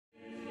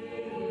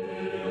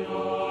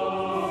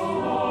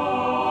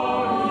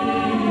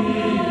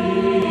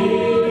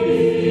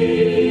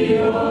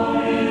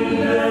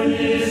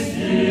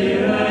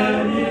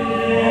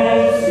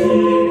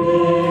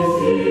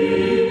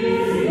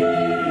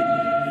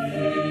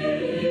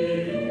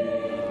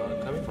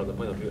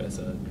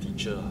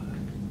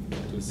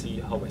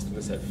how my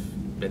students have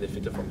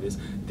benefited from this.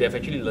 They have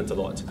actually learned a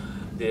lot.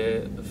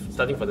 They're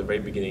starting from the very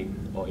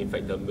beginning, or in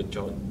fact the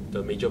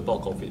major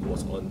bulk of it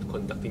was on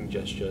conducting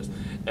gestures,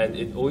 and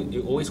it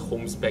always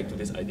homes back to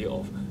this idea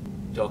of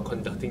your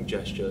conducting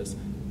gestures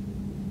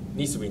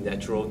needs to be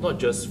natural, not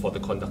just for the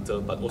conductor,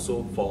 but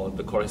also for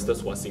the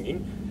choristers who are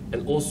singing,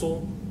 and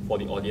also for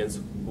the audience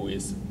who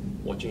is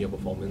watching your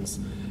performance,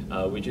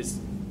 which is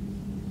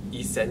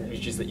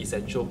the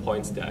essential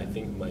points that I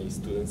think my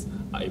students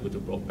are able to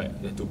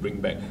bring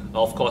back.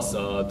 Of course,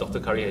 Dr.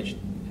 Curry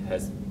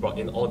has brought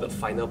in all the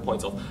final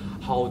points of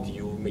how do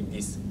you make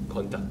these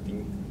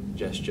conducting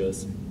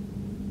gestures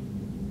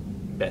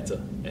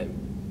better,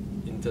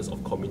 and in terms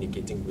of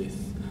communicating with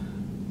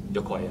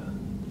your choir.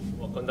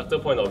 From a conductor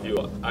point of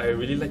view, I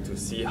really like to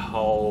see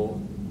how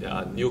there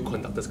are new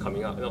conductors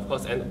coming up, and of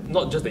course, and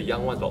not just the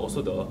young ones, but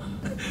also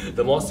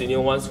the more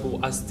senior ones who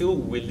are still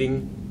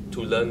willing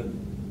to learn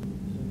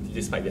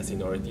despite their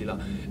seniority,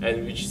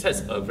 and which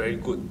sets a very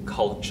good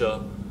culture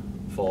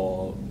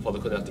for the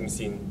conducting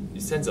scene.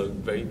 It sends a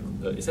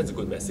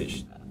good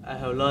message. I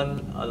have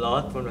learned a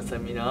lot from the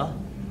seminar.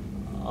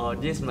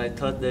 This is my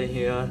third day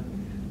here,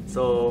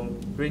 so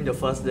during the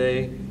first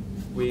day,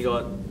 we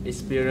got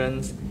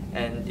experience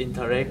and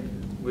interact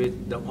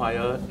with the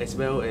choir as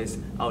well as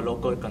our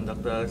local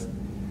conductors.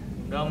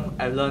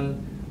 I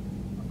learned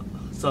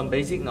some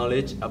basic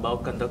knowledge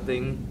about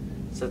conducting,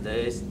 such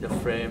as the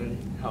frame,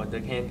 how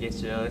the hand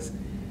gestures,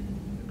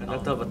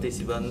 conductor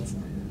participants.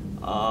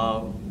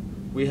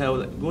 We have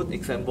a good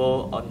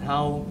example on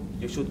how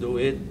you should do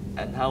it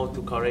and how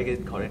to correct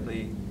it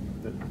correctly.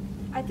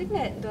 I think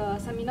that the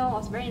seminar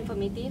was very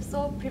informative.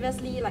 So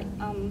previously, like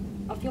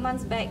a few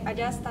months back, I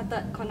just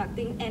started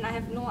conducting and I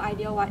have no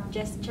idea what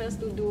gestures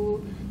to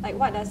do, like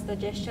what does the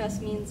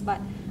gestures means.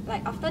 But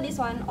like after this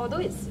one, although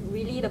it's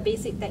really the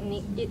basic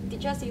technique, it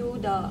teaches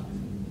you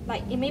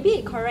maybe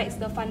it corrects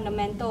the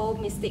fundamental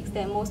mistakes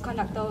that most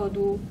conductors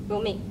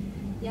will make.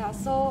 Yeah,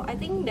 so I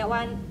think that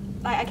one,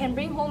 like I can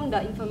bring home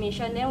the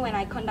information, then when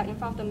I conduct in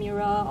front of the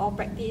mirror or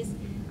practice,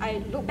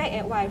 I look back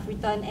at what I've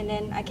written and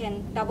then I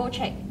can double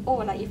check,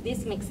 if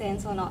this makes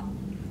sense or not.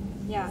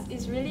 Yeah,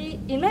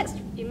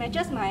 it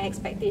matches my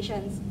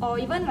expectations, or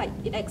even like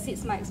it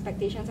exceeds my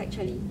expectations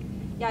actually.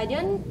 Yeah, I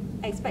didn't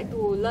expect to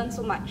learn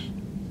so much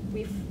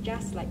with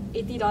just like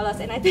 $80,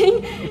 and I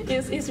think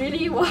it's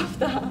really worth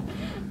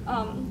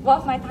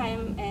worth my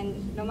time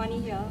and the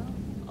money here.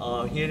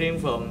 Hearing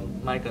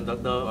from my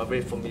conductor are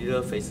very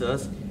familiar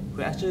faces,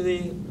 we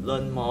actually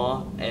learn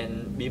more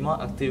and be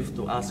more active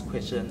to ask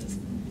questions.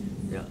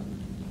 Yeah.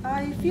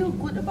 I feel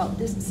good about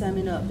this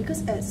seminar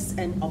because as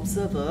an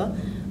observer,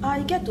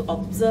 I get to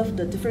observe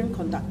the different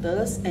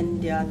conductors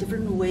and their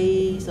different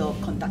ways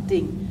of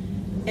conducting.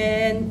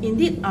 And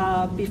indeed,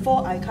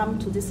 before I come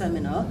to this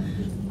seminar,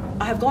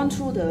 I have gone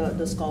through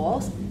the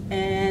scores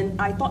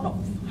and I thought of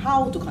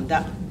how to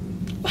conduct.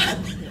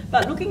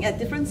 But looking at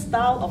different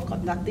style of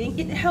conducting,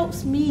 it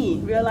helps me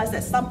realize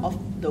that some of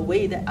the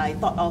way that I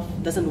thought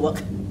of doesn't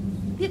work.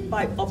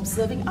 By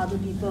observing other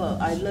people,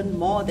 I learn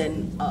more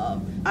than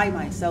I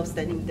myself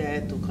standing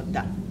there to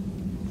conduct.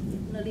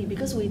 Definitely,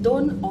 because we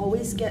don't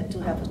always get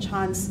to have a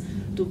chance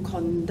to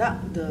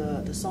conduct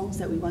the songs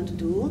that we want to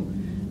do,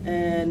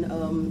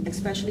 and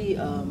especially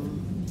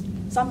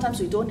sometimes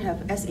we don't have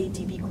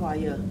SATB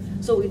choir,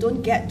 so we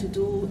don't get to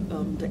do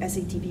the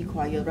SATB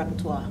choir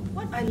repertoire.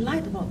 What I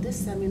liked about this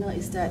seminar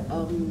is that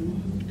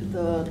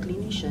the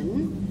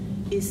clinician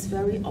is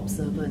very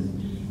observant,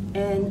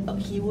 and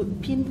he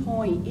would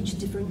pinpoint each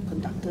different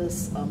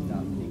conductor's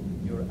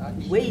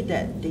way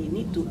that they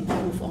need to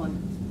improve on.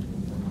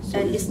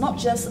 And it's not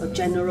just a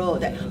general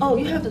that, oh,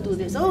 you have to do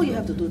this, oh, you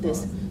have to do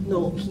this.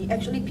 No, he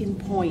actually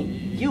pinpoint,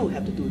 you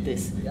have to do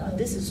this.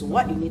 This is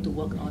what you need to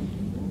work on.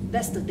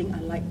 That's the thing I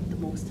like the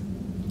most.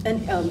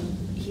 And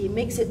he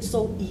makes it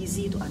so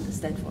easy to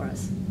understand for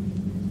us.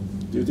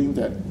 Do you think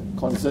that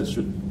concerts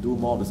should do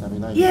more of the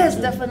seminar? Yes,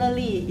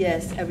 definitely.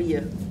 Yes, every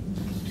year.